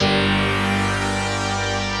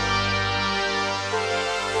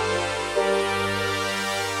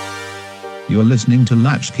You're listening to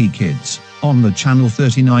Latchkey Kids on the Channel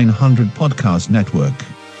 3900 Podcast Network.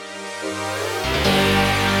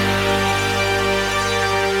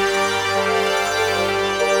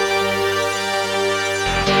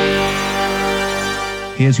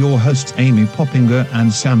 Here's your hosts Amy Poppinger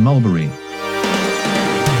and Sam Mulberry.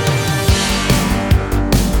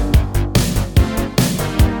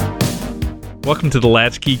 Welcome to the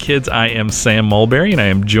Latchkey Kids. I am Sam Mulberry, and I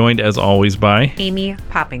am joined, as always, by Amy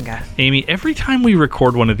Poppinger. Amy, every time we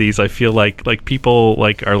record one of these, I feel like people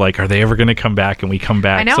are they ever going to come back? And we come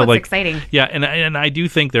back. I know, so, it's exciting. Yeah, and I do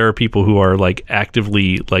think there are people who are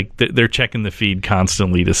actively they're checking the feed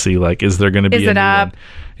constantly to see is there going to be a new one?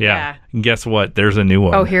 Yeah. And guess what? There's a new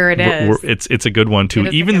one. Oh, here it is. It's a good one too.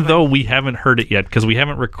 Even though we haven't heard it yet because we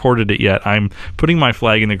haven't recorded it yet, I'm putting my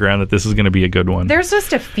flag in the ground that this is going to be a good one. There's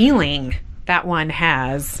just a feeling that one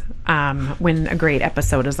has when a great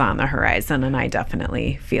episode is on the horizon, and I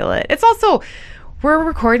definitely feel it. It's also, we're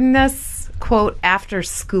recording this, quote, after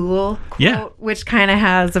school, quote, which kind of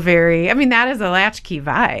has a very, that is a Latchkey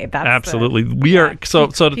vibe. That's absolutely. We are,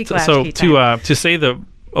 to say the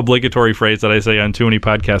obligatory phrase that I say on too many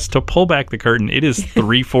podcasts, to pull back the curtain, it is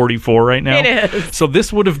 3:44 right now. It is. So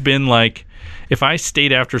this would have been if I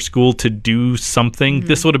stayed after school to do something,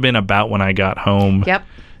 this would have been about when I got home. Yep.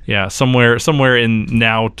 Yeah, somewhere in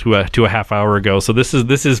now to a half hour ago. So this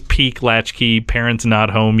is peak Latchkey, parents not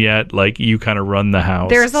home yet, you kind of run the house.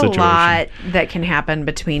 There's situation. a lot that can happen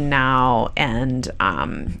between now and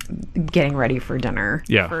getting ready for dinner.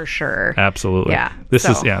 Yeah, for sure. Absolutely. Yeah. This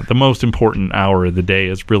is the most important hour of the day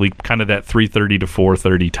is really kind of that 3:30 to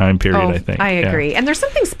 4:30 time period, I think. I agree. Yeah. And there's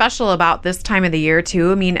something special about this time of the year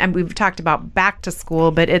too. And we've talked about back to school,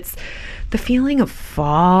 but it's the feeling of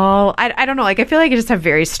fall. I don't know. I feel like I just have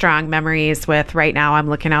very strong memories with right now. I'm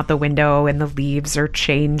looking out the window and the leaves are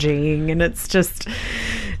changing, and it's just,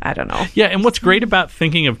 I don't know. Yeah, and what's great about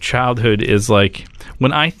thinking of childhood is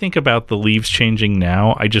when I think about the leaves changing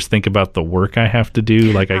now, I just think about the work I have to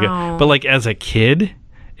do. But as a kid,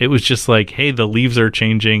 it was just hey, the leaves are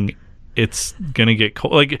changing. It's gonna get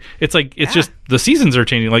cold. It's just the seasons are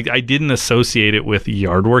changing. I didn't associate it with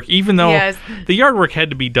yard work, even though the yard work had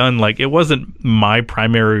to be done. It wasn't my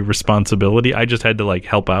primary responsibility. I just had to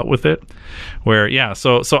help out with it.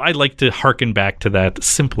 So I like to harken back to that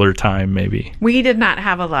simpler time. Maybe we did not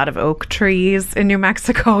have a lot of oak trees in New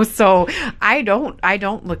Mexico, so I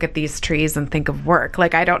don't look at these trees and think of work.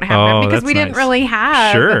 I don't have them because we didn't really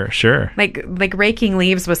have. Sure. Raking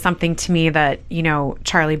leaves was something to me that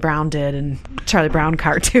Charlie Brown did. And Charlie Brown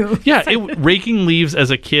cartoon. Yeah, raking leaves as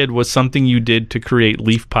a kid was something you did to create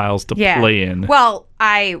leaf piles to play in. Well,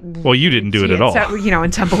 you didn't do it at all.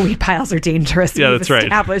 And tumbleweed piles are dangerous. Yeah, that's right.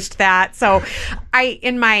 Established that. So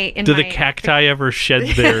do the cacti ever shed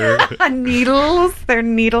their needles? Their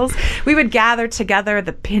needles. We would gather together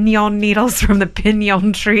the pinon needles from the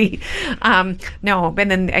pinon tree. No, and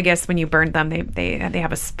then I guess when you burned them, they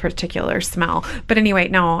have a particular smell. But anyway,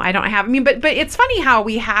 no, I don't have. But it's funny how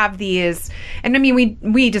we have these, and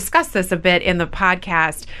we discussed this a bit in the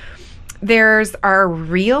podcast. There's our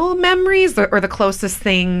real memories, or the closest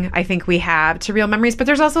thing I think we have to real memories, but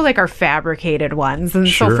there's also our fabricated ones. And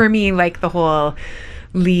so for me, the whole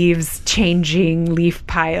leaves changing, leaf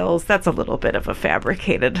piles, that's a little bit of a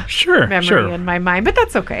fabricated memory in my mind, but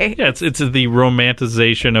that's okay. Yeah, it's the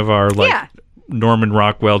romanticization of our Norman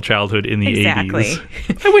Rockwell childhood in the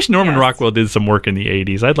 80s. I wish Norman Rockwell did some work in the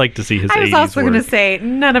 80s. I'd like to see his 80s work. I was also going to say,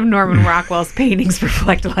 none of Norman Rockwell's paintings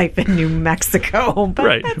reflect life in New Mexico,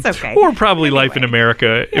 but that's okay. Or probably life in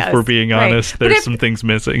America, if we're being honest. There's some things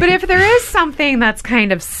missing. But if there is something that's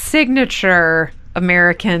kind of signature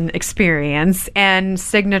American experience and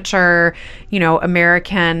signature,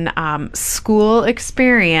 American school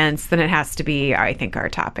experience, then it has to be, I think, our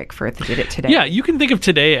topic for today. Yeah, you can think of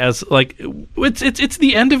today as it's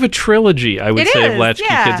the end of a trilogy, I would say, of Latchkey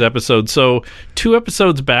Kids episodes. So 2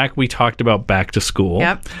 episodes back, we talked about back to school.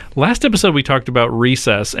 Yep. Last episode, we talked about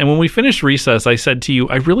recess. And when we finished recess, I said to you,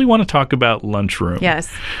 I really want to talk about lunchroom.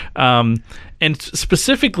 Yes. And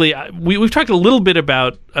specifically, we've talked a little bit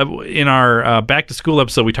about, in our back-to-school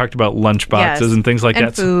episode, we talked about lunch boxes and things like that.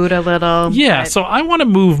 And food a little. Yeah, so I want to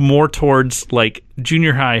move more towards,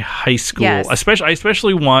 junior high, high school. Yes. I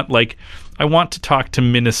especially want, I want to talk to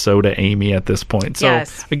Minnesota, Amy, at this point. So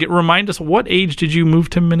remind us, what age did you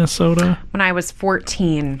move to Minnesota? When I was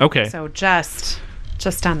 14. Okay. So just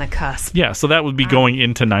on the cusp. Yeah, so that would be going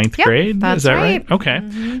into 9th grade? That's Is that right? Okay.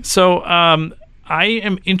 Mm-hmm. So, I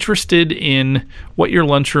am interested in what your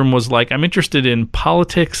lunchroom was like. I'm interested in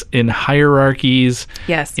politics, in hierarchies,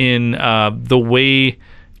 yes, in the way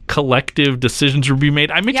collective decisions would be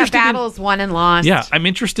made. I'm interested battles won and lost. Yeah, I'm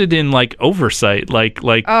interested in like oversight. Like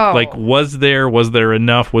was there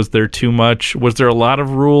enough? Was there too much? Was there a lot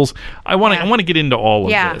of rules? I want to get into all of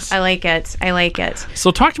this. Yeah, I like it.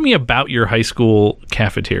 So talk to me about your high school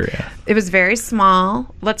cafeteria. It was very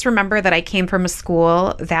small. Let's remember that I came from a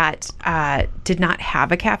school that did not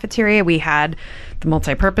have a cafeteria. We had the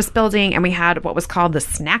multi-purpose building, and we had what was called the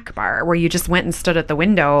snack bar, where you just went and stood at the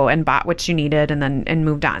window and bought what you needed and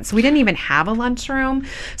moved on. So we didn't even have a lunchroom.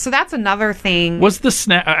 So that's another thing. Was the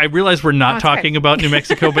snack... I realize we're not talking about New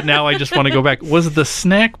Mexico, but now I just want to go back. Was the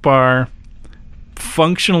snack bar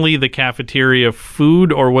functionally the cafeteria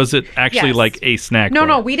food, or was it actually like a snack bar?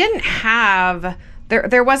 No, we didn't have...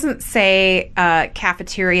 There wasn't, say, a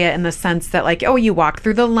cafeteria in the sense that, like, oh, you walk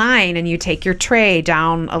through the line and you take your tray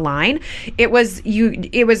down a line. It was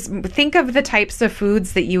think of the types of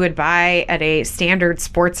foods that you would buy at a standard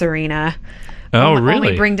sports arena. Oh, really?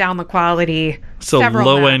 Only bring down the quality. So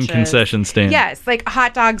low-end concession stand. Yes, like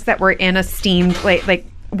hot dogs that were in a steamed, like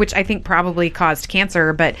which I think probably caused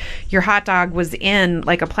cancer, but your hot dog was in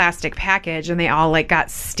like a plastic package and they all like got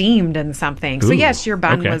steamed in something. So yes, your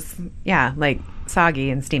bun was, like soggy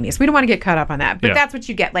and steamy. So we don't want to get caught up on that. But that's what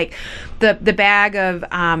you get. Like the bag of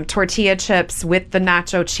tortilla chips with the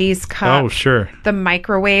nacho cheese cup. Oh, sure. The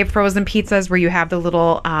microwave frozen pizzas where you have the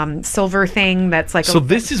little silver thing that's like... So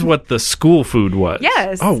this is what the school food was?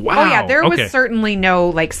 Yes. Oh, wow. Oh, yeah. There was certainly no,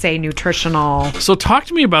 like, say, nutritional... So talk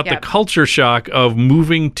to me about the culture shock of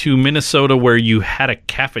moving to Minnesota where you had a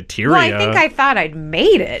cafeteria. Well, I think I thought I'd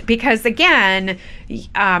made it because, again,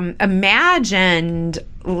 imagined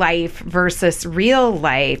life versus real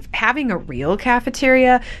life. Having a real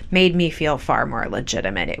cafeteria made me feel far more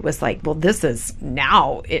legitimate. It was like, well,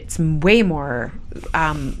 it's way more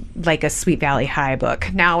like a Sweet Valley High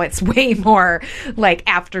book. Now it's way more like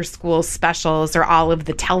after school specials or all of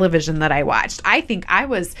the television that I watched. I think I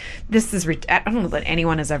don't know that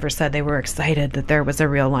anyone has ever said they were excited that there was a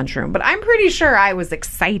real lunchroom, but I'm pretty sure I was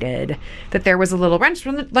excited that there was a little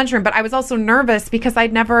lunchroom, but I was also nervous because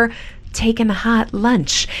I'd never taken a hot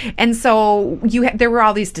lunch. And so there were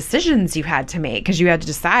all these decisions you had to make because you had to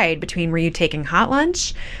decide between, were you taking hot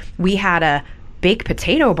lunch? We had a baked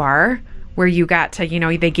potato bar where you got to,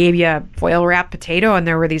 they gave you a foil wrapped potato and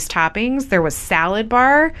there were these toppings. There was salad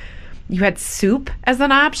bar. You had soup as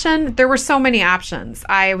an option. There were so many options.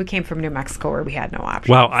 We came from New Mexico where we had no options.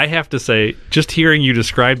 Wow, I have to say, just hearing you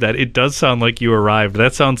describe that, it does sound like you arrived.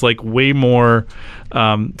 That sounds like way more.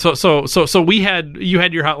 So you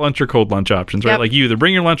had your hot lunch or cold lunch options, right? Yep. Like you either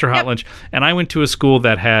bring your lunch or hot lunch. And I went to a school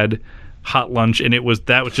that had hot lunch, and that was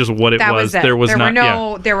just what it was. There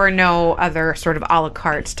were no other sort of a la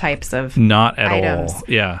carte types of not at items. all.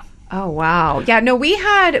 Yeah. Oh, wow. Yeah, no,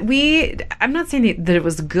 I'm not saying that it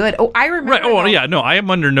was good. Oh, I remember. Right. Oh, yeah. No, I'm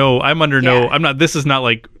not, this is not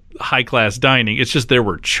like high class dining. It's just there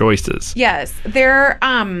were choices. Yes.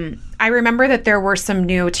 I remember that there were some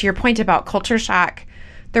new, to your point about culture shock,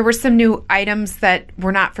 there were some new items that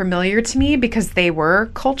were not familiar to me because they were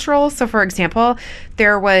cultural. So, for example,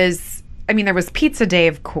 there was Pizza Day,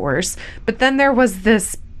 of course, but then there was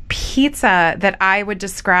this pizza that I would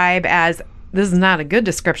describe as, this is not a good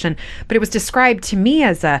description, but it was described to me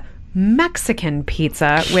as a Mexican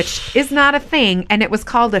pizza, which is not a thing, and it was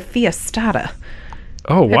called a fiestada.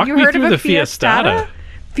 Oh, walk me through the fiestada.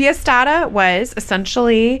 Fiestada was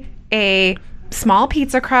essentially a small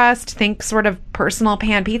pizza crust, think sort of personal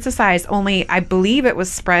pan pizza size, only I believe it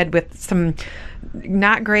was spread with some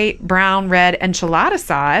not great brown red enchilada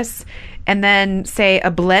sauce, and then, say,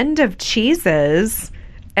 a blend of cheeses,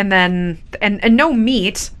 and then and no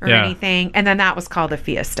meat or anything, and then that was called a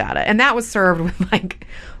fiestada, and that was served with like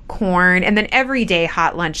corn, and then every day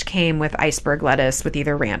hot lunch came with iceberg lettuce with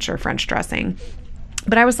either ranch or French dressing.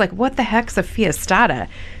 But I was like, what the heck's a fiestada?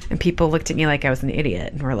 And people looked at me like I was an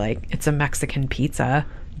idiot and were like, it's a Mexican pizza,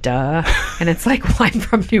 duh. And it's like, well, I'm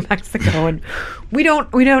from New Mexico and we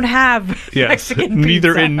don't have Mexican pizza.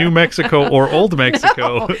 Neither in New Mexico or Old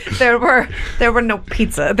Mexico. No, there were no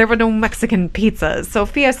pizza. There were no Mexican pizzas. So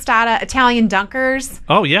fiestada, Italian dunkers.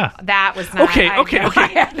 Oh yeah. That was not Okay.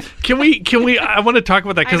 Can we I want to talk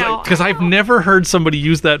about that because I've never heard somebody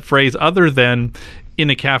use that phrase other than in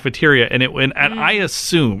a cafeteria, and I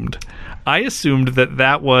assumed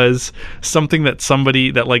that was something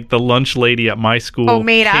that like the lunch lady at my school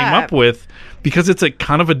came up with, because it's a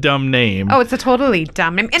kind of a dumb name. Oh, it's a totally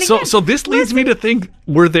dumb name. And so this leads me to think: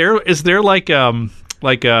 is there like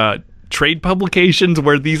trade publications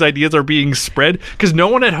where these ideas are being spread? Because no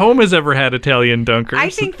one at home has ever had Italian dunkers. I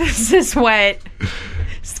think this is what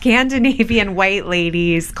Scandinavian white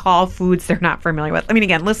ladies call foods they're not familiar with. I mean,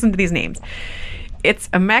 again, listen to these names: it's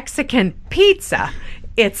a Mexican pizza.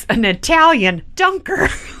 It's an Italian dunker.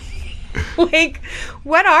 Like,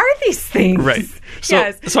 what are these things? Right.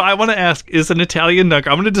 So I want to ask, is an Italian dunker,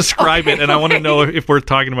 I'm going to describe it, and I want to know if we're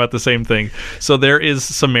talking about the same thing. So there is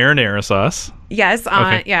some marinara sauce. Yes,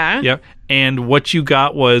 yeah. Yep. And what you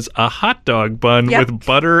got was a hot dog bun with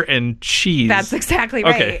butter and cheese. That's exactly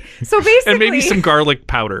right. Okay. So basically... and maybe some garlic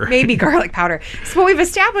powder. Maybe garlic powder. So what we've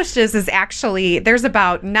established is actually there's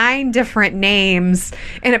about 9 different names,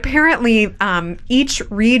 and apparently each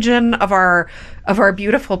region of our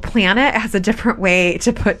beautiful planet has a different way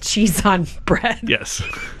to put cheese on bread. Yes.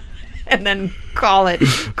 And then call it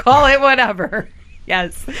whatever.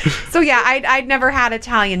 Yes. So yeah, I'd never had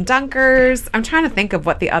Italian dunkers. I'm trying to think of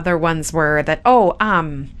what the other ones were that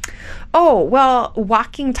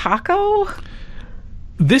walking taco.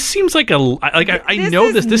 This seems like I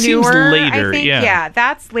know this. This seems newer, later. I think. Yeah. Yeah,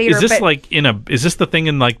 that's later. Is this is this the thing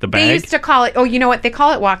in like the bag? They used to call it, you know what? They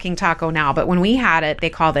call it walking taco now, but when we had it,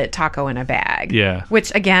 they called it taco in a bag. Yeah.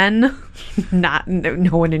 Which again, no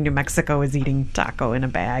one in New Mexico is eating taco in a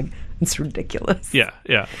bag. It's ridiculous. Yeah.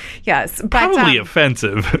 Yes. But, probably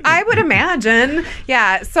offensive. I would imagine.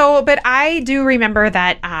 Yeah. So, but I do remember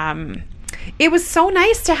that it was so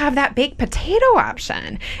nice to have that baked potato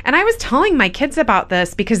option. And I was telling my kids about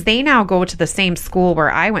this because they now go to the same school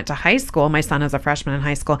where I went to high school. My son is a freshman in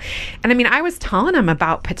high school. And I mean, I was telling them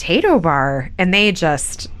about Potato Bar, and they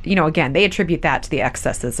just, again, they attribute that to the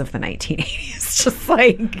excesses of the 1980s. Just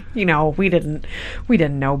like, we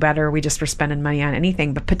didn't know better. We just were spending money on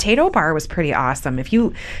anything. But Potato Bar was pretty awesome.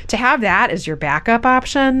 To have that as your backup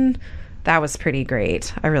option, that was pretty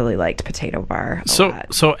great. I really liked Potato Bar a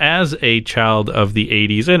lot. So as a child of the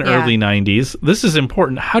 80s and early 90s, this is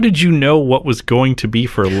important. How did you know what was going to be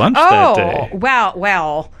for lunch that day?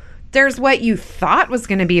 Well, there's what you thought was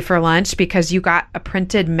going to be for lunch because you got a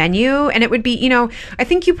printed menu, and it would be, I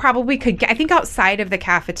think you probably could get, I think outside of the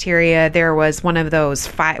cafeteria, there was one of those,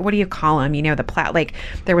 what do you call them?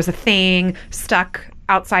 There was a thing stuck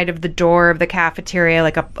outside of the door of the cafeteria,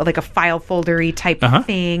 like a file foldery type of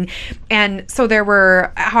thing. And so there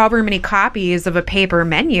were however many copies of a paper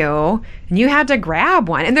menu, and you had to grab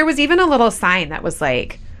one. And there was even a little sign that was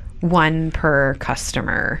like 1 per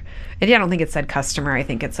customer. And I don't think it said customer. I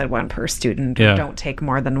think it said 1 per student. Or don't take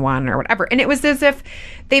more than 1 or whatever. And it was as if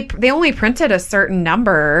they only printed a certain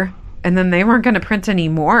number, and then they weren't going to print any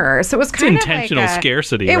more. So it was kind of intentional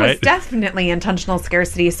scarcity, right? It was definitely intentional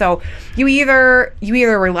scarcity. So you either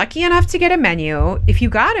were lucky enough to get a menu. If you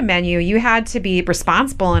got a menu, you had to be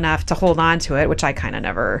responsible enough to hold on to it, which I kind of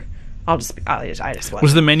never. I just wasn't.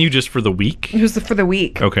 Was the menu just for the week? It was for the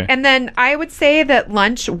week. Okay. And then I would say that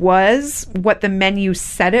lunch was what the menu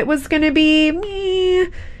said it was going to be.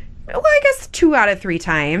 Well, I guess 2 out of 3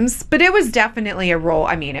 times, but it was definitely a roll.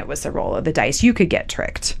 I mean, it was a roll of the dice. You could get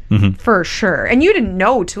tricked for sure. And you didn't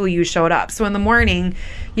know till you showed up. So in the morning,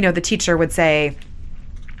 the teacher would say,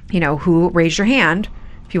 who raise your hand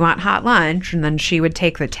if you want hot lunch, and then she would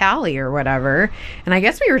take the tally or whatever. And I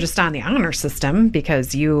guess we were just on the honor system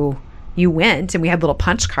because you went, and we had little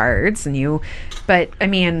punch cards, but I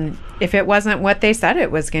mean, if it wasn't what they said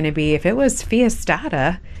it was going to be, if it was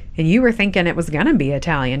fiestata and you were thinking it was going to be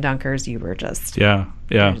Italian dunkers, you were just... Yeah.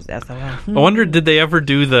 SOL. I wonder, did they ever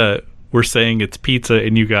do we're saying it's pizza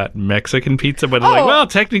and you got Mexican pizza, but it's well,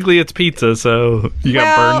 technically it's pizza, so you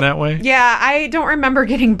got burned that way? Yeah, I don't remember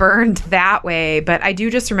getting burned that way, but I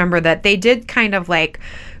do just remember that they did kind of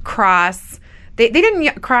cross... They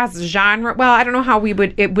didn't cross genre. Well, I don't know how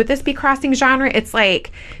would this be crossing genre? It's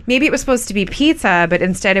like, maybe it was supposed to be pizza, but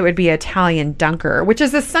instead it would be Italian dunker, which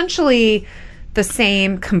is essentially... the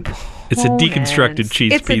same component. It's a deconstructed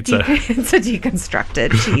cheese pizza. It's a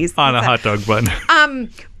deconstructed cheese on a hot dog bun.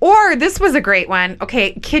 Or this was a great one.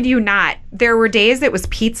 Okay, kid you not. There were days it was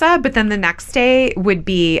pizza, but then the next day would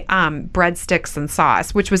be breadsticks and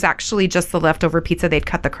sauce, which was actually just the leftover pizza. They'd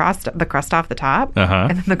cut the crust off the top,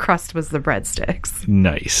 and then the crust was the breadsticks.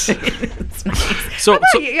 Nice. It's nice.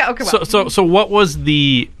 So what was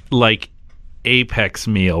the apex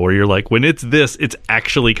meal where you're like, when it's this, it's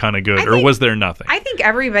actually kind of good, or was there nothing? I think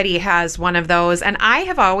everybody has one of those, and I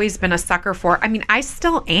have always been a sucker for, I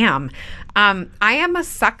still am. I am a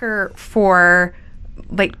sucker for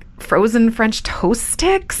frozen French toast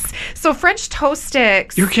sticks. So French toast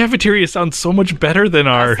sticks... Your cafeteria sounds so much better than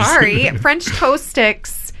ours. Sorry. French toast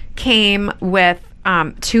sticks came with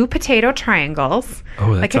 2 potato triangles.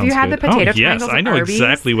 Oh, that have you had good. the potato triangles? Yes, I know Arby's?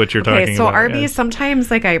 exactly what you're talking about. So Arby's,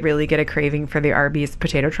 sometimes I really get a craving for the Arby's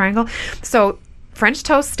potato triangle. So French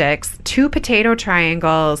toast sticks, 2 potato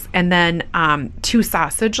triangles, and then 2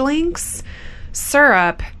 sausage links,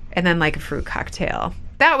 syrup, and then a fruit cocktail.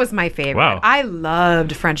 That was my favorite. Wow. I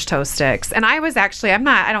loved French toast sticks. And I was actually,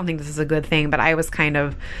 I don't think this is a good thing, but I was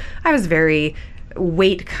very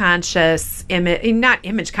weight conscious,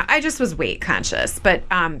 I just was weight conscious. But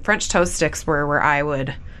French toast sticks were where I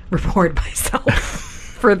would reward myself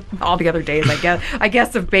for all the other days, I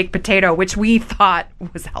guess of baked potato, which we thought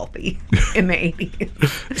was healthy in the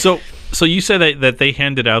 80s. So you said that they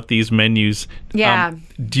handed out these menus. Yeah.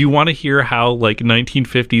 Do you want to hear how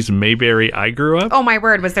 1950s Mayberry I grew up? Oh my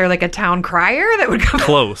word, was there like a town crier that would come?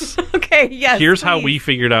 Close. Okay, yes. Here's how we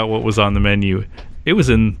figured out what was on the menu. It was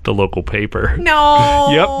in the local paper. No.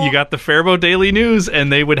 Yep, you got the Faribault Daily News,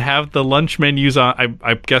 and they would have the lunch menus on.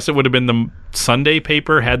 I guess it would have been the Sunday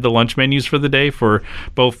paper had the lunch menus for the day for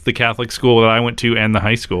both the Catholic school that I went to and the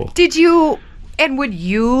high school. Did you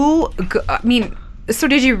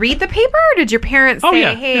read the paper, or did your parents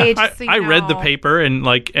say, "Hey"? Yeah. Just so you I read the know. paper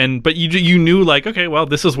but you knew okay, well,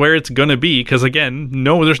 this is where it's gonna be because again,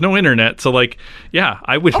 there's no internet, so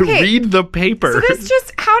I would read the paper. So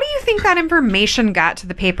how do you think that information got to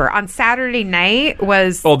the paper on Saturday night?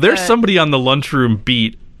 There's somebody on the lunchroom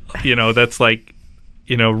beat, that's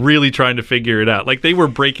really trying to figure it out. They were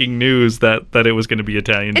breaking news that it was going to be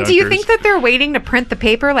Italian And Dunkers. do you think that they're waiting to print the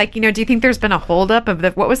paper? Do you think there's been a holdup of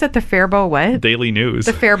what was it, the Faribault what? Daily News.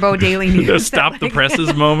 The Faribault Daily News. The stop the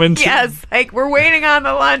presses moment. Yes, we're waiting on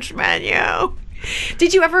the lunch menu.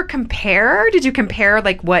 Did you ever compare? Did you compare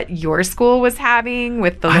what your school was having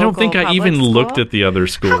with the local I don't think I even school? looked at the other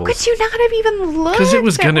schools. How could you not have even looked? Because it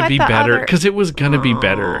was going to be better. Because it was going to be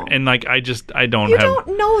better. And I don't You have...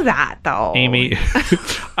 don't know that, though. Amy,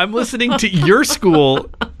 I'm listening to your school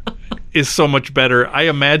is so much better. I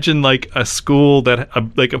imagine a school that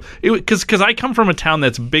because I come from a town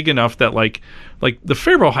that's big enough that the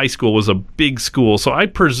Faribault High School was a big school, so I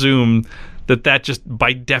presume that just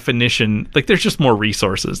by definition there's just more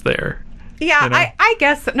resources there. Yeah, I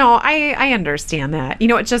guess no, I understand that.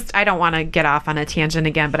 It's just I don't want to get off on a tangent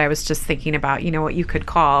again, but I was just thinking about what you could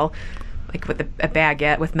call with a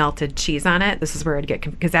baguette with melted cheese on it. This is where it'd get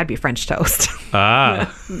because that'd be French toast.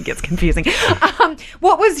 It gets confusing.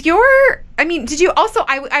 What was your? Did you also?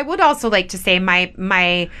 I would also like to say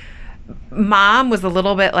my mom was a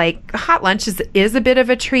little bit hot lunch is a bit of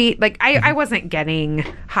a treat. I wasn't getting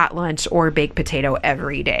hot lunch or baked potato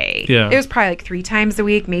every day. Yeah. It was probably 3 times a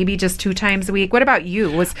week, maybe just 2 times a week. What about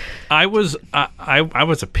you? I was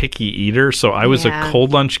a picky eater, so I was a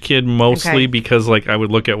cold lunch kid mostly because I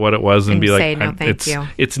would look at what it was and be say, no, thank you.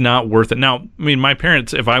 It's not worth it. Now, my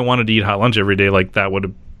parents, if I wanted to eat hot lunch every day, that would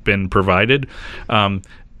have been provided. But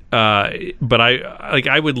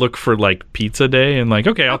I would look for pizza day and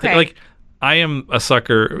okay, I'll take I am a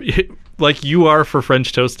sucker you are for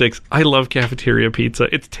French toast sticks. I love cafeteria pizza.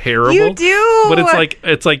 It's terrible. You do. But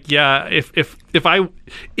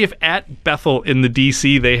if at Bethel in the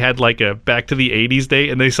DC they had a back to the 80s day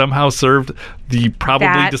and they somehow served the probably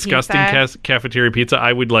that disgusting cafeteria pizza,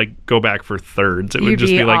 I would go back for thirds. It would You'd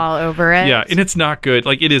just be all over it. Yeah, and it's not good.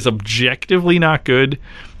 It is objectively not good,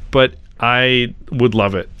 but I would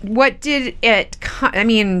love it. What did it?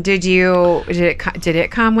 Did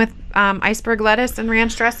it come with iceberg lettuce and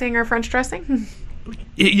ranch dressing or French dressing?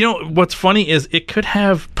 What's funny is it could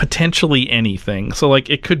have potentially anything. So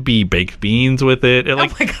it could be baked beans with it. Oh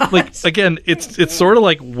my gosh. Again, it's sort of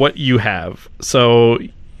what you have. So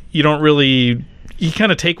you don't really. You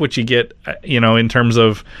kind of take what you get, in terms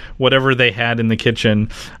of whatever they had in the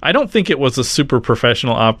kitchen. I don't think it was a super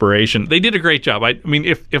professional operation. They did a great job.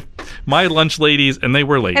 If my lunch ladies, and they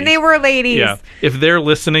were ladies. Yeah. If they're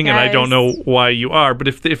listening, and I don't know why you are, but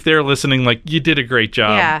if they're listening, you did a great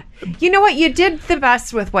job. Yeah. You know what? You did the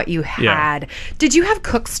best with what you had. Yeah. Did you have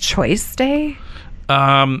Cook's Choice Day?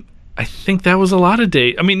 I think that was a lot of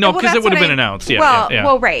days. No, because it would have been announced. Yeah,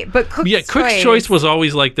 well, right. But Cook's Cook's Choice was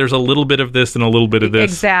always there's a little bit of this and a little bit of this.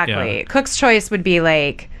 Exactly. Yeah. Cook's Choice would be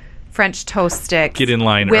French toast sticks. Get in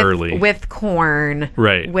line early. With corn.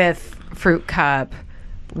 Right. With fruit cup.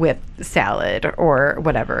 With salad or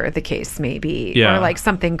whatever the case may be. Yeah. Or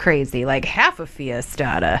something crazy, half a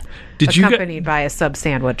fiestata accompanied by a sub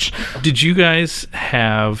sandwich. Did you guys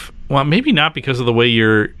have... Well, maybe not because of the way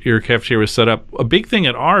your cafeteria was set up. A big thing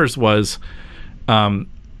at ours was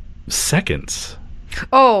seconds.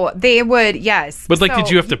 Oh, they would, yes. But did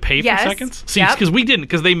you have to pay for seconds? See, because we didn't,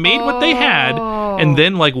 because they made what they had, and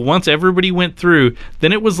then once everybody went through,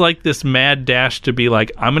 then it was this mad dash to be I'm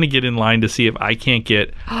going to get in line to see if I can't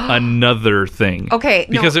get another thing. Okay,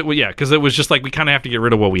 because it was just we kind of have to get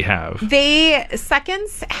rid of what we have.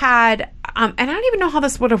 Seconds had, and I don't even know how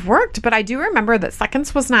this would have worked, but I do remember that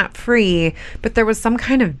Seconds was not free, but there was some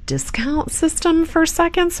kind of discount system for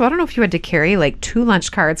Seconds. So I don't know if you had to carry 2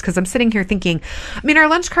 lunch cards, because I'm sitting here thinking, I mean, our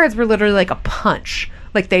lunch cards were literally like a punch.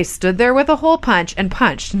 Like they stood there with a hole punch and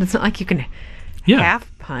punched, and it's not like you can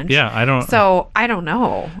half punch. Yeah, I don't. So I don't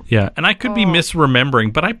know. Yeah, and I could be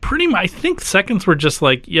misremembering, but I think seconds were just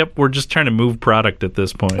like, yep, we're just trying to move product at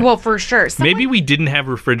this point. Well, for sure. Maybe we didn't have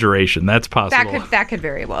refrigeration. That's possible. That could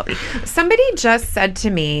very well be. Somebody just said to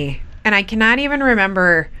me, and I cannot even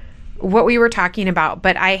remember what we were talking about,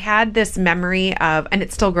 but I had this memory of, and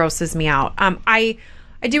it still grosses me out. I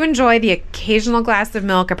do enjoy the occasional glass of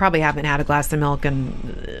milk. I probably haven't had a glass of milk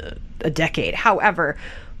in a decade. However,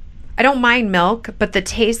 I don't mind milk, but the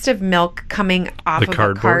taste of milk coming off of a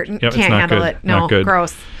carton, can't handle it. No,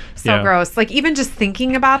 gross. So gross. Like even just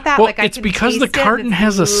thinking about that, well, like it's because the carton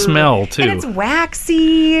has a smell too, and it's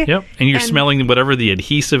waxy. Yep, and you're smelling whatever the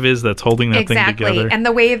adhesive is that's holding that thing together. And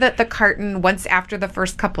the way that the carton, once after the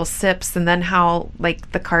first couple sips, and then how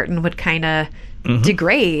like the carton would kind of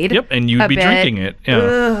degrade. Yep, and you'd be drinking it.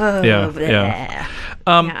 Yeah.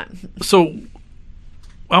 So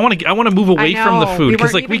I want to move away from the food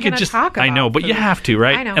because like we could just I know, but you have to,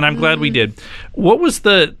 right? I know. And I'm glad we did. What was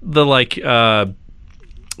the like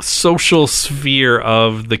social sphere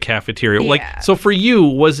of the cafeteria? Like, so for you,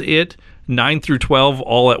 was it 9 through 12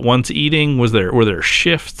 all at once eating? Were there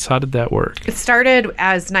shifts? How did that work? It started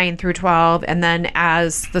as 9 through 12, and then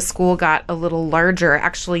as the school got a little larger,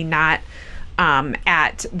 actually not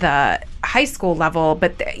at the high school level,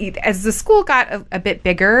 but as the school got a bit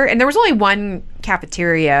bigger, and there was only one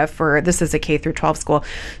cafeteria this is a K through 12 school,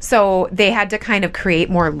 so they had to kind of create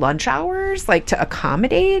more lunch hours, like to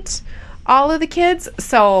accommodate all of the kids.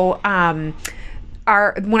 So when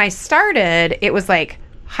I started, it was like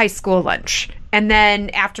high school lunch. And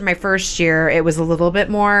then after my first year, it was a little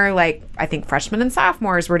bit more like, I think freshmen and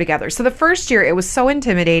sophomores were together. So the first year, it was so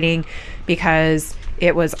intimidating because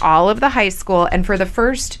it was all of the high school. And for the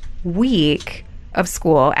first week of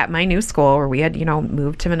school at my new school, where we had,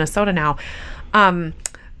 moved to Minnesota now,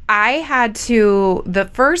 I had to, the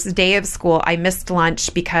first day of school, I missed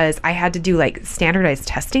lunch because I had to do like standardized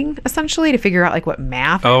testing essentially to figure out like what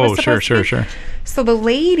math was supposed to be. Sure. So the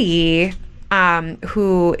lady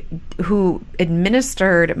who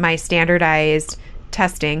administered my standardized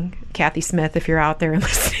testing, Kathy Smith, if you're out there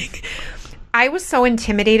listening, I was so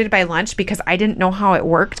intimidated by lunch because I didn't know how it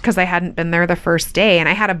worked because I hadn't been there the first day. And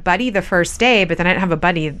I had a buddy the first day, but then I didn't have a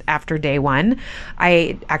buddy after day one.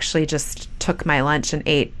 I actually just took my lunch and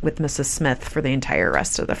ate with Mrs. Smith for the entire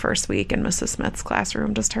rest of the first week in Mrs. Smith's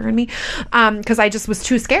classroom, just her and me, because I just was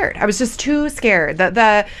too scared. I was just too scared.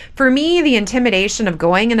 For me, the intimidation of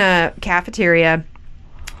going in a cafeteria,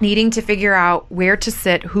 needing to figure out where to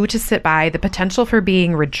sit, who to sit by, the potential for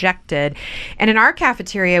being rejected. And in our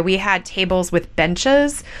cafeteria, we had tables with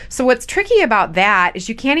benches. So what's tricky about that is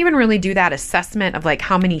you can't even really do that assessment of like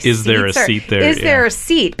how many seats. Is there a seat there? Is there a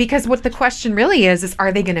seat? Because what the question really is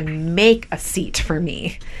are they going to make a seat for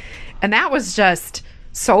me? And that was just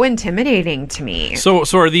so intimidating to me. So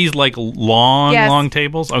are these like long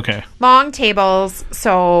tables? Okay. Long tables.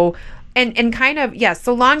 So, and kind of,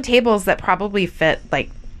 so long tables that probably fit like,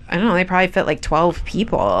 I don't know, they probably fit like 12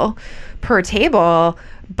 people per table,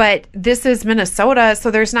 but this is Minnesota,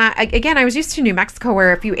 so there's not, again, I was used to New Mexico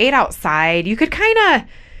where if you ate outside, you could kind of,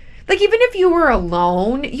 like even if you were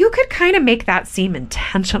alone, you could kind of make that seem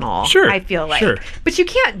intentional, I feel like. Sure. But you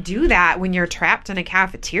can't do that when you're trapped in a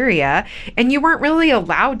cafeteria, and you weren't really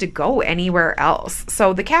allowed to go anywhere else.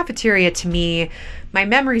 So the cafeteria, to me, my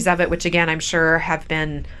memories of it, which again, I'm sure have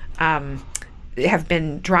been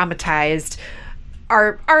dramatized,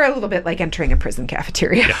 are a little bit like entering a prison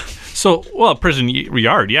cafeteria. Yeah. So, a prison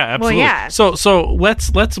yard, yeah, absolutely. Well, yeah. So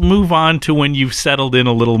let's move on to when you've settled in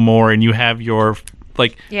a little more and you have your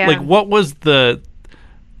like what was the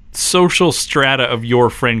social strata of your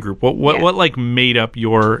friend group? What like made up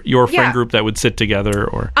your friend group that would sit together?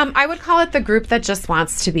 Or I would call it the group that just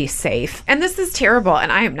wants to be safe. And this is terrible,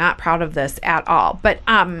 and I am not proud of this at all. But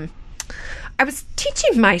I was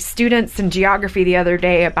teaching my students in geography the other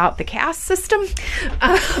day about the caste system.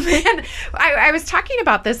 And I was talking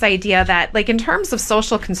about this idea that, like, in terms of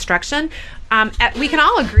social construction, we can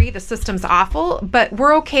all agree the system's awful, but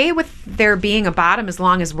we're okay with there being a bottom as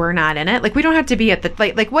long as we're not in it. Like, we don't have to be at the,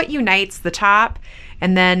 like what unites the top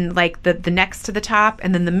and then like the next to the top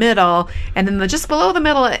and then the middle and then just below the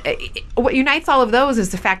middle, what unites all of those is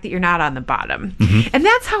the fact that you're not on the bottom. Mm-hmm. And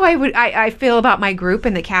that's how I feel about my group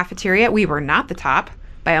in the cafeteria. We were not the top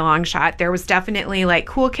by a long shot. There was definitely like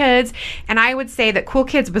cool kids, and I would say that cool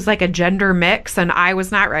kids was like a gender mix, and I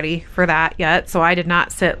was not ready for that yet, so I did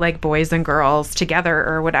not sit like boys and girls together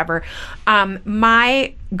or whatever.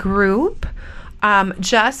 My group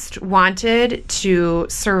just wanted to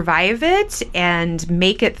survive it and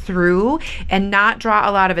make it through and not draw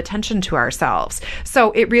a lot of attention to ourselves.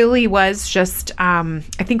 So it really was just, I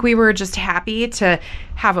think we were just happy to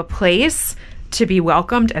have a place to be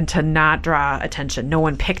welcomed and to not draw attention. No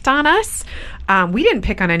one picked on us. We didn't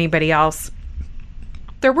pick on anybody else.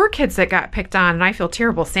 There were kids that got picked on, and I feel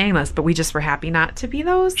terrible saying this, but we just were happy not to be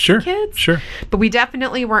those kids. Sure. But we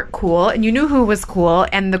definitely weren't cool, and you knew who was cool,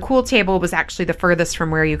 and the cool table was actually the furthest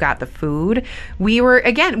from where you got the food. We were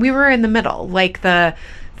in the middle, like the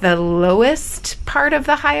lowest part of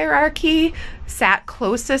the hierarchy sat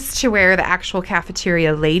closest to where the actual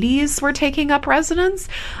cafeteria ladies were taking up residence.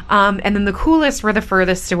 And then the coolest were the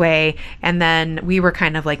furthest away, and then we were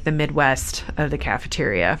kind of like the Midwest of the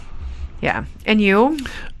cafeteria. Yeah. And you?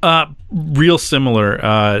 Real similar.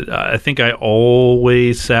 I think I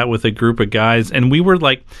always sat with a group of guys, and we were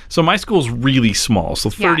like, so my school's really small,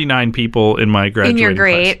 so 39 people in my graduating in your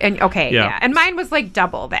grade, class. And okay, yeah. And mine was like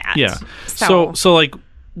double that. Yeah. So like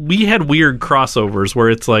we had weird crossovers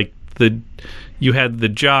where it's like you had the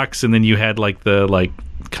jocks, and then you had like the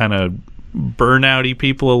kind of burnouty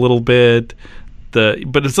people a little bit. But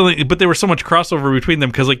there was so much crossover between them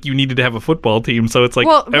because like you needed to have a football team, so it's like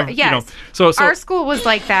So our school was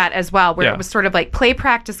like that as well, where it was sort of like play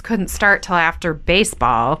practice couldn't start till after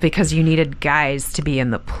baseball because you needed guys to be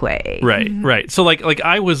in the play. Right. So like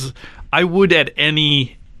I would at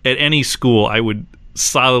any school I would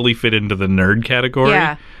solidly fit into the nerd category.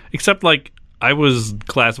 Yeah. Except like I was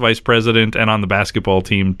class vice president and on the basketball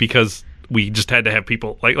team because we just had to have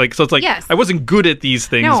people like so it's like I wasn't good at these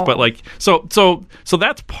things, but like so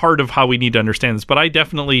that's part of how we need to understand this. But I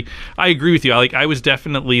agree with you. I was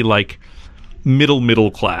definitely like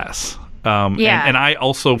middle class. And I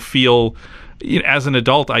also feel, as an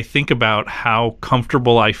adult, I think about how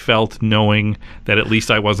comfortable I felt knowing that at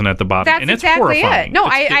least I wasn't at the bottom. That's and it's exactly horrifying. it. No,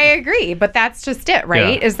 I agree, but that's just it,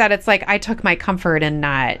 right? Yeah. Is that it's like I took my comfort in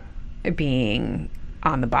not being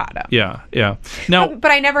on the bottom. Yeah. Now, but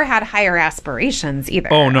I never had higher aspirations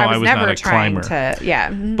either. Oh no, I was never not a climber. Yeah.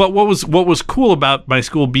 But what was cool about my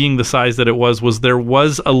school being the size that it was there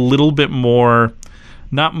was a little bit more,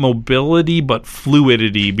 not mobility, but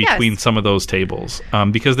fluidity between some of those tables.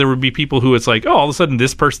 Because there would be people who it's like, oh, all of a sudden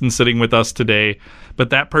this person's sitting with us today, but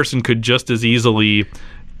that person could just as easily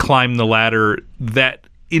climb the ladder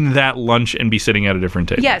in that lunch and be sitting at a different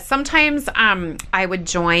table. Yes, sometimes I would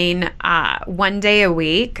join one day a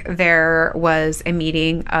week. There was a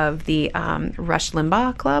meeting of the Rush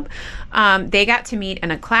Limbaugh Club. They got to meet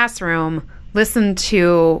in a classroom, listen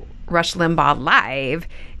to Rush Limbaugh live,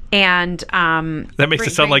 and that makes it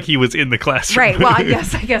sound like he was in the classroom. Right. Well, I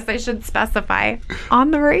guess I should specify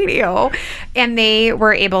on the radio. And they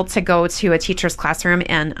were able to go to a teacher's classroom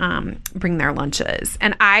and bring their lunches.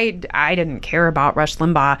 And I didn't care about Rush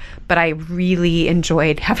Limbaugh, but I really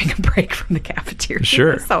enjoyed having a break from the cafeteria.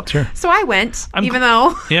 Sure. So I went, even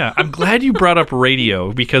though. Yeah, I'm glad you brought up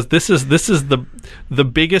radio because this is the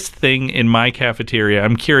biggest thing in my cafeteria.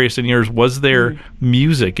 I'm curious in yours, was there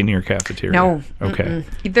music in your cafeteria? No. Okay.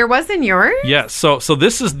 There was in yours? Yeah, so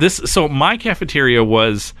my cafeteria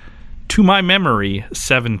was, to my memory,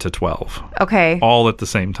 7 to 12. Okay. All at the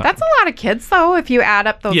same time. That's a lot of kids, though, if you add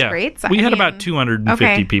up those rates. We had about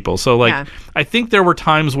 250 people. So, I think there were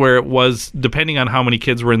times where it was, depending on how many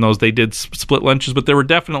kids were in those, they did split lunches, but there were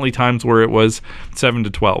definitely times where it was 7 to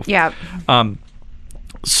 12. Yeah.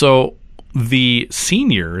 So, the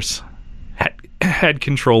seniors had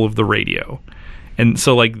control of the radio. And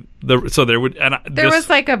so, there was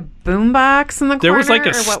like a boombox in the corner. There was like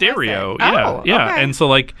a stereo, Okay. And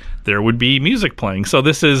so there would be music playing. So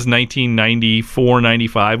this is 1994,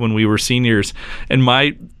 95 when we were seniors, and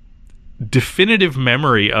my definitive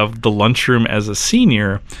memory of the lunchroom as a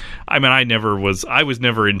senior. I mean, I was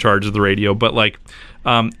never in charge of the radio, but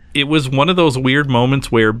it was one of those weird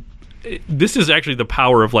moments where this is actually the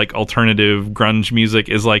power of alternative grunge music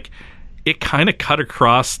is it kind of cut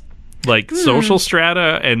across social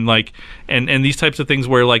strata and and these types of things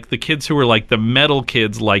where the kids who were the metal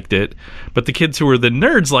kids liked it, but the kids who were the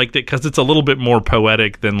nerds liked it because it's a little bit more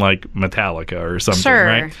poetic than Metallica or something,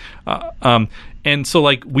 sure. Right? And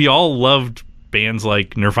so we all loved bands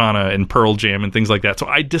like Nirvana and Pearl Jam and things like that. So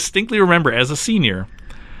I distinctly remember as a senior,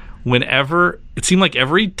 whenever it seemed like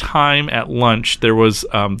every time at lunch there was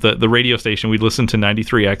the radio station, we'd listen to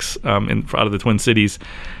 93X out of the Twin Cities.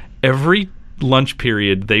 Every lunch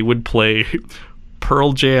period they would play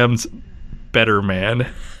Pearl Jam's Better Man,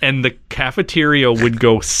 and the cafeteria would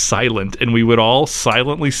go silent, and we would all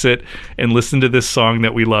silently sit and listen to this song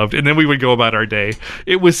that we loved, and then we would go about our day.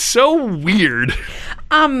 It was so weird,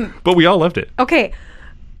 but we all loved it. Okay,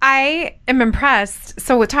 I am impressed.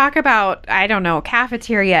 So we'll talk about, I don't know,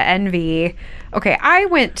 cafeteria envy. Okay, I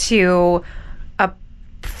went to a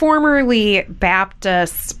formerly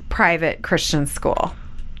Baptist private Christian school.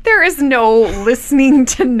 There is no listening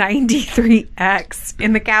to 93X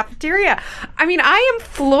in the cafeteria. I mean, I am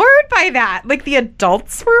floored by that. Like, the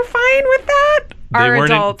adults were fine with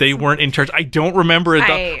that? They weren't in charge. I don't remember.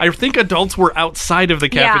 I think adults were outside of the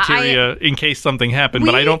cafeteria in case something happened,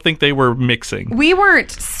 but I don't think they were mixing. We weren't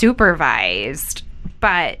supervised,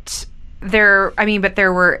 but there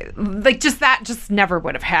were, like, just never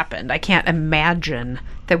would have happened. I can't imagine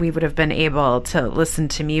that we would have been able to listen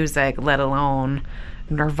to music, let alone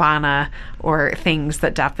Nirvana or things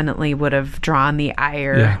that definitely would have drawn the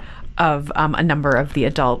ire of a number of the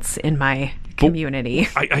adults in my community.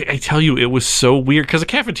 I tell you, it was so weird because a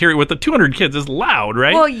cafeteria with the 200 kids is loud,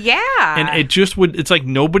 right? Well, yeah. And it's like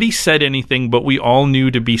nobody said anything, but we all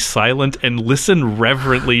knew to be silent and listen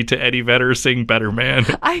reverently to Eddie Vedder sing Better Man.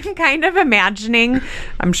 I'm kind of imagining,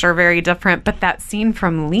 I'm sure very different, but that scene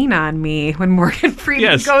from Lean On Me when Morgan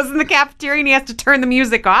Freeman goes in the cafeteria and he has to turn the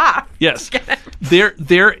music off. Yes.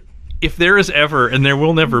 If there is ever, and there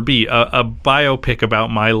will never be, a biopic about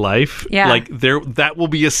my life, like that will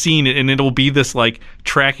be a scene, and it'll be this like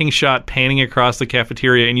tracking shot panning across the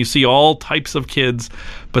cafeteria, and you see all types of kids,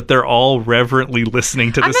 but they're all reverently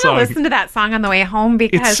listening to the song. I'm going to listen to that song on the way home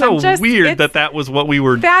because it's so weird that was what we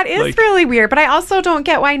were. That is really weird, but I also don't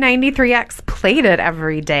get why 93X played it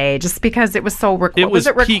every day, just because it was so requested. Was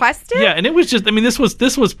it requested? Yeah, and it was just. I mean, this was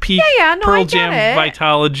peak Pearl Jam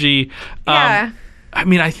Vitology. Yeah. I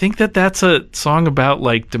mean, I think that's a song about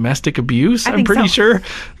like domestic abuse. I'm pretty sure.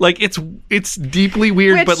 Like it's deeply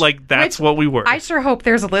weird, but like that's what we were. I sure hope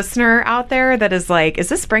there's a listener out there that is like, is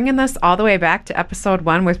this bringing this all the way back to episode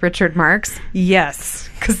 1 with Richard Marx? Yes,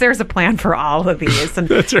 because there's a plan for all of these, and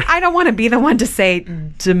that's right. I don't want to be the one to say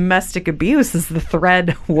domestic abuse is the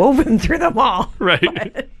thread woven through them all. Right?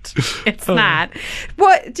 But it's not.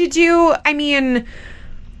 What did you? I mean,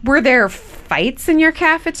 were there fights in your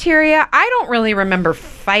cafeteria? I don't really remember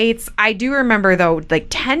fights. I do remember, though, like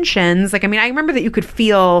tensions. Like, I mean, I remember that you could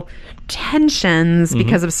feel tensions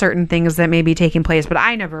because of certain things that may be taking place, but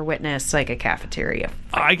I never witnessed like a cafeteria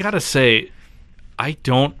fight. I gotta say, I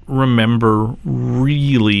don't remember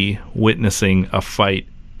really witnessing a fight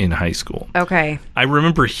in high school. Okay. I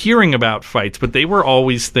remember hearing about fights, but they were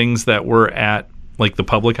always things that were at like the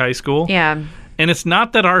public high school. Yeah. And it's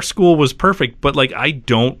not that our school was perfect, but like I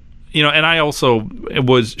don't, and I also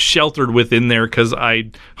was sheltered within there because I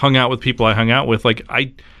hung out with people I hung out with. Like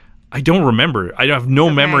I don't remember. I have no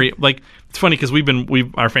memory. Like it's funny because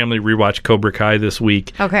our family rewatched Cobra Kai this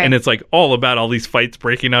week. Okay. And it's like all about all these fights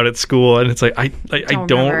breaking out at school, and it's like I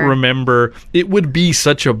don't remember. It would be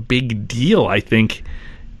such a big deal, I think,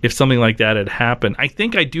 if something like that had happened. I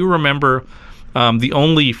think I do remember the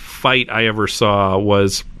only fight I ever saw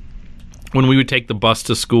was when we would take the bus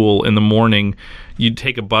to school in the morning. You'd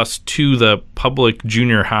take a bus to the public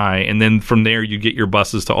junior high, and then from there you get your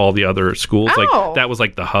buses to all the other schools. Oh. Like that was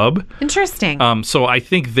like the hub. Interesting. So I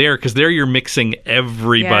think because there you're mixing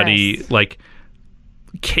everybody, like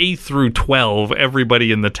K through 12,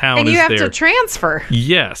 everybody in the town is there. And you have to transfer.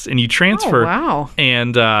 Yes, and you transfer. Oh, wow.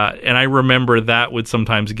 And I remember that would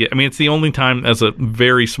sometimes get... I mean, it's the only time as a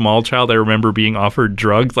very small child I remember being offered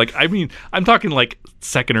drugs. Like, I mean, I'm talking like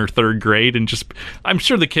second or third grade, and just... I'm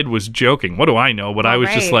sure the kid was joking. What do I know? But I was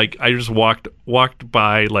just like... I just walked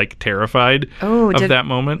by, like, terrified of that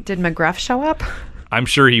moment. Did McGruff show up? I'm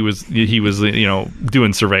sure he was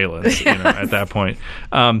doing surveillance at that point.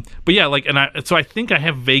 But yeah, like, so I think I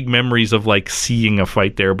have vague memories of like seeing a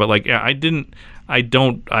fight there, but like that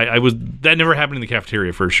never happened in the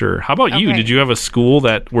cafeteria for sure. How about you? Did you have a school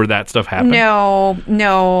where that stuff happened?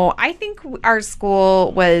 No. I think our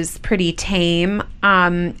school was pretty tame.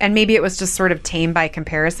 And maybe it was just sort of tame by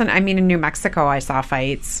comparison. I mean, in New Mexico, I saw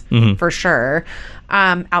fights for sure.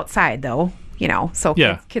 Outside though. So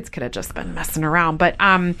kids could have just been messing around. But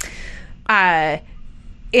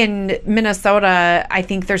in Minnesota, I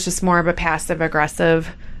think there's just more of a passive-aggressive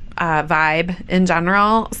vibe in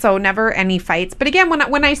general. So never any fights. But again,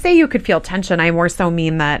 when I say you could feel tension, I more so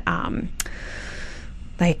mean that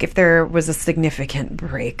like if there was a significant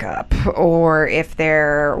breakup or if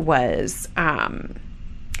there was...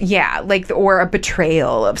 or a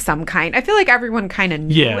betrayal of some kind. I feel like everyone kind of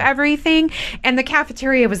knew everything. And the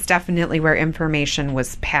cafeteria was definitely where information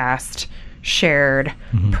was passed, shared,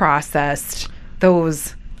 processed,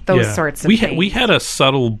 those sorts of things. We had a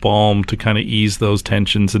subtle balm to kind of ease those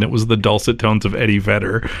tensions, and it was the dulcet tones of Eddie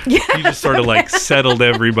Vedder. Yeah. He just sort of like settled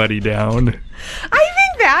everybody down. I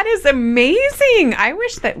think that is amazing. I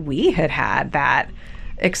wish that we had that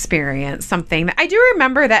experience, something that I do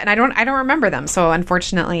remember that, and I don't remember them. So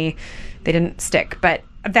unfortunately, they didn't stick. But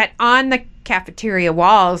that on the cafeteria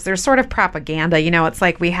walls, there's sort of propaganda. It's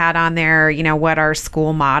like we had on there, what our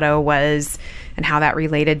school motto was and how that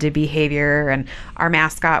related to behavior. And our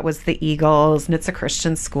mascot was the Eagles, and it's a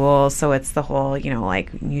Christian school. So it's the whole, like,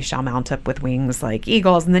 you shall mount up with wings like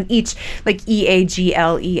eagles. And then each, like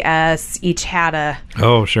EAGLES, each had a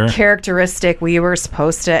characteristic we were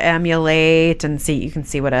supposed to emulate. And you can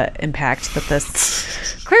see what an impact that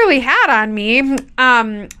this clearly had on me.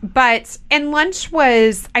 And lunch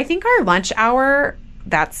was, I think our lunch hour,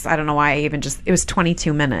 I don't know why it was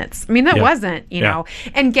 22 minutes. I mean, that wasn't, know,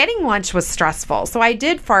 and getting lunch was stressful. So I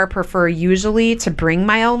did far prefer usually to bring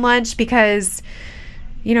my own lunch because,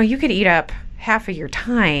 you could eat up half of your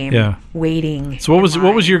time waiting. So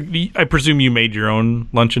what was your, I presume you made your own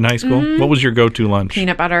lunch in high school? Mm-hmm. What was your go-to lunch?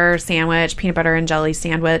 Peanut butter sandwich, peanut butter and jelly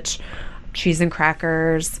sandwich, cheese and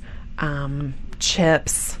crackers,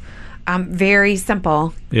 chips. Very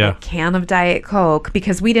simple. Yeah. A can of Diet Coke,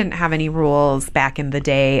 because we didn't have any rules back in the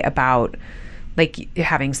day about like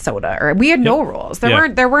having soda, or we had no rules.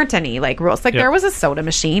 There weren't any like rules. Like there was a soda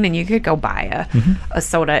machine and you could go buy a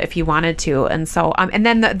soda if you wanted to. And so and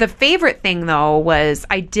then the favorite thing though was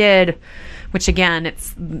I did, which again,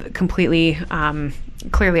 it's completely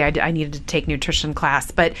clearly I needed to take nutrition class,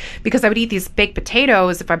 but because I would eat these baked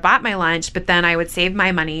potatoes if I bought my lunch, but then I would save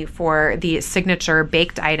my money for the signature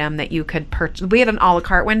baked item that you could purchase. We had an a la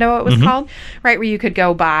carte window, it was called, right, where you could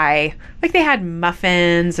go buy, like they had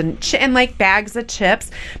muffins and like bags of chips,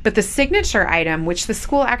 but the signature item, which the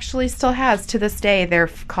school actually still has to this day, they're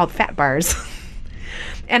called fat bars.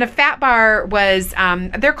 And a fat bar was,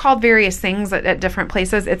 they're called various things at different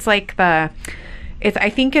places. It's like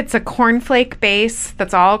I think it's a cornflake base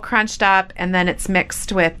that's all crunched up, and then it's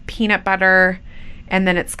mixed with peanut butter, and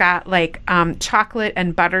then it's got like chocolate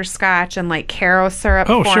and butterscotch and like Caro syrup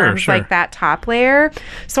forms, like that top layer.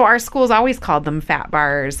 So our schools always called them fat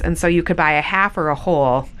bars, and so you could buy a half or a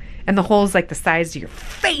whole, and the whole is like the size of your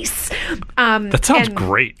face. That sounds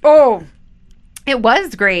great. Oh, it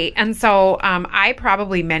was great. And so I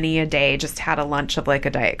probably many a day just had a lunch of like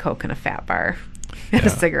a Diet Coke and a fat bar. And a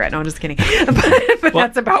cigarette. No, I'm just kidding. But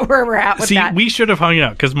that's about where we're at with that. We should have hung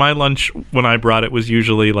out, because my lunch, when I brought it, was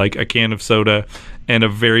usually like a can of soda and a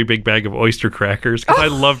very big bag of oyster crackers, because I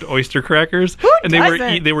loved oyster crackers. Who and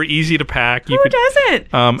doesn't? they were easy to pack. Who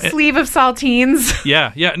doesn't? Sleeve of saltines.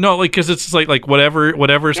 Yeah. No, like, because it's like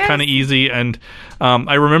whatever's kind of easy. And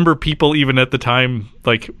I remember people even at the time,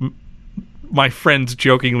 like, my friends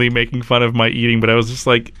jokingly making fun of my eating, but I was just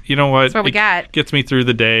like, you know what? That's what we got. Gets me through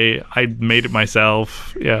the day. I made it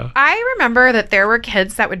myself. Yeah. I remember that there were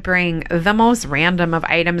kids that would bring the most random of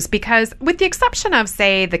items, because with the exception of,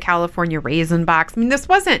 say, the California Raisin Box, I mean, this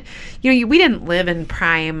wasn't, we didn't live in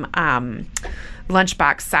prime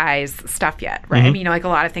lunchbox size stuff yet, right? I mean, like a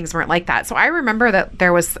lot of things weren't like that. So I remember that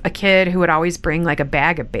there was a kid who would always bring like a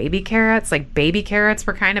bag of baby carrots. Like baby carrots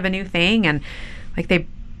were kind of a new thing, and like they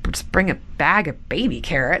just bring a bag of baby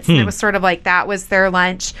carrots, and it was sort of like that was their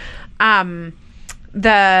lunch. I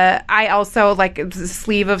also like the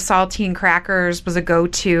sleeve of saltine crackers was a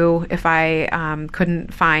go-to if I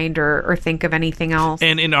couldn't find or think of anything else.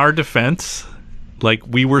 And in our defense, like,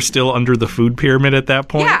 we were still under the food pyramid at that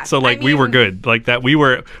point. Yeah, so like, we were good like that. We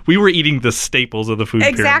were eating the staples of the food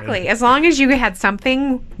pyramid. Exactly. As long as you had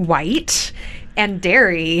something white and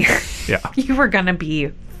dairy, you were gonna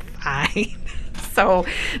be fine. So,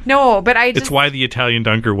 no, but it's why the Italian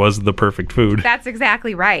Dunker was the perfect food. That's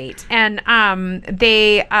exactly right. And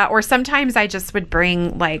they, or sometimes I just would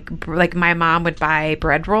bring, like my mom would buy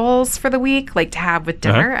bread rolls for the week, like to have with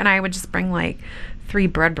dinner, and I would just bring like 3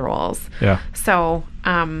 bread rolls. Yeah. So,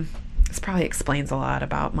 this probably explains a lot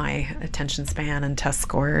about my attention span and test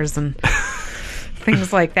scores and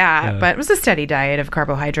things like that. But it was a steady diet of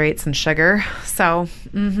carbohydrates and sugar. So,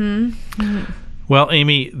 Well,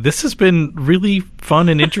 Amy, this has been really fun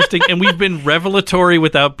and interesting, and we've been revelatory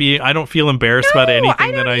without being, I don't feel embarrassed about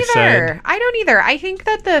anything that I said. I don't either. I think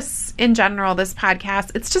that this, in general, this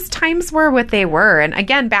podcast, it's just times were what they were. And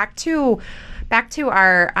again, back to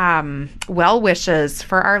our well wishes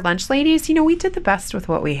for our lunch ladies, we did the best with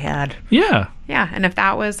what we had. Yeah. Yeah. And if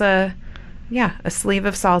that was a sleeve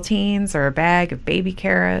of saltines or a bag of baby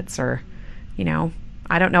carrots or,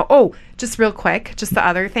 I don't know. Oh, just real quick, just the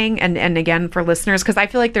other thing, and again for listeners, because I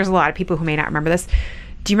feel like there's a lot of people who may not remember this.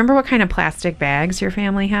 Do you remember what kind of plastic bags your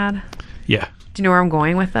family had? Yeah. Do you know where I'm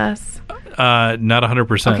going with this? Not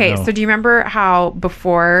 100%. Okay, no. So do you remember how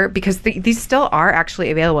before, because these still are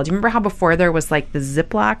actually available, do you remember how before there was like the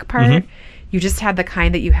Ziploc part? Do you just had the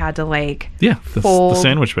kind that you had to like Yeah, the fold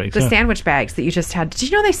sandwich bags. The yeah. sandwich bags that you just had. Did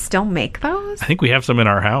you know they still make those? I think we have some in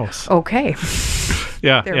our house. Okay.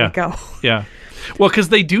 Yeah, There yeah, we go. Yeah. Well, because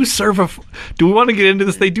they do serve do we want to get into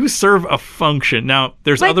this? They do serve a function. Now,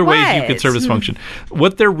 there's Like other ways you what? can serve this function.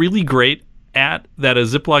 What they're really great at that a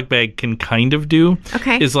Ziploc bag can kind of do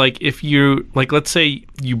is like if you like, let's say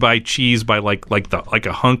you buy cheese by like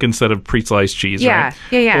a hunk instead of pre-sliced cheese, right?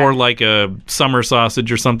 Yeah. Or like a summer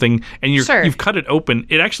sausage or something, and Sure. you've cut it open.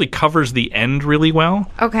 It actually covers the end really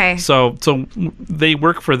well. Okay. So they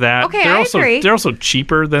work for that. Okay, they're I also agree. they're also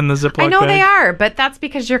cheaper than the Ziploc bag. I know they are, but that's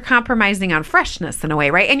because you're compromising on freshness in a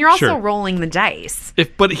way, right? And you're also Sure. rolling the dice.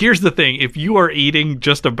 But here's the thing: if you are eating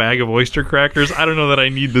just a bag of oyster crackers, I don't know that I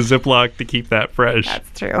need the Ziploc to keep that fresh.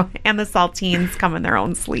 That's true. And the saltines come in their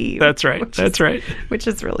own sleeve. That's right. That's right. Which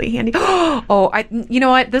is really handy. You know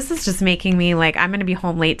what? This is just making me like, I'm going to be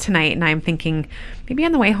home late tonight, and I'm thinking maybe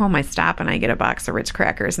on the way home I stop and I get a box of Ritz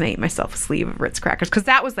crackers and I eat myself a sleeve of Ritz crackers because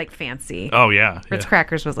that was like fancy. Oh yeah, Ritz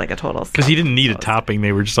crackers was like a total. Because you didn't need a topping;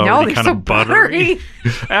 they were just No, already they're kind so of buttery.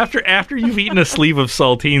 buttery. after you've eaten a sleeve of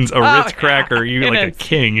saltines, a Ritz cracker, you're it like a is.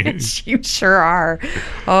 king. You sure are.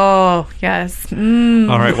 Oh yes. All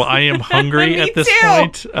right. Well, I am hungry Me at this too.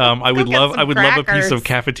 point. I would get love some a piece crackers. of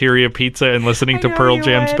cafeteria pizza, and listening to know Pearl you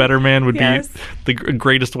Jam's would. "Better Man" would Yes. be the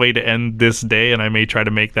greatest way to end this day, and I may try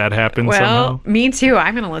to make that happen Well, somehow. me too.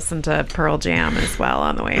 I'm going to listen to Pearl Jam as well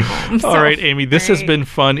on the way home. All right, Amy, this has been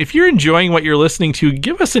fun. If you're enjoying what you're listening to,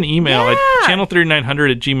 give us an email at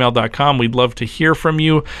channel3900@gmail.com. We'd love to hear from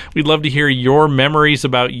you. We'd love to hear your memories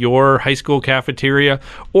about your high school cafeteria.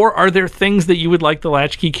 Or are there things that you would like the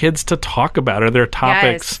Latchkey Kids to talk about? Are there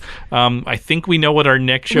topics? I think we know what our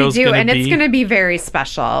next show is going to be. and it's going to be very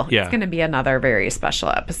special. Yeah. It's going to be another very special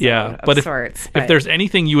episode Yeah, of but sorts. if there's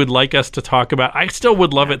anything you would like us to talk about, I still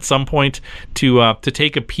would love at some point to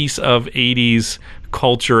take a piece of 80s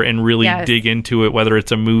culture and really dig into it, whether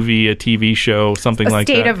it's a movie, a TV show, something like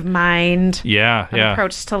that. state of mind, an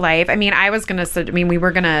approach to life. I mean, we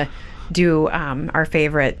were going to do our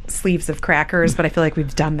favorite sleeves of crackers, but I feel like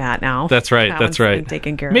we've done that now. That's right. That That's one's right. been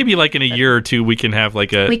taken care of. Maybe like in a year or two, we can have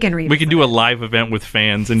like We can do a live event with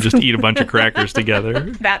fans and just eat a bunch of crackers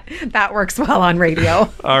together. That works well on radio.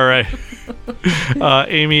 All right,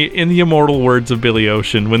 Amy. In the immortal words of Billy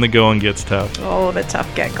Ocean, when the going gets tough. Oh, the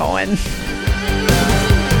tough get going.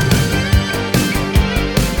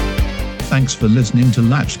 Thanks for listening to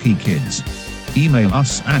Latchkey Kids. Email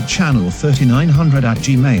us at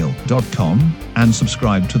channel3900@gmail.com and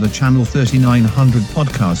subscribe to the Channel 3900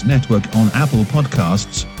 Podcast Network on Apple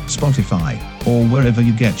Podcasts, Spotify, or wherever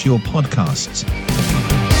you get your podcasts.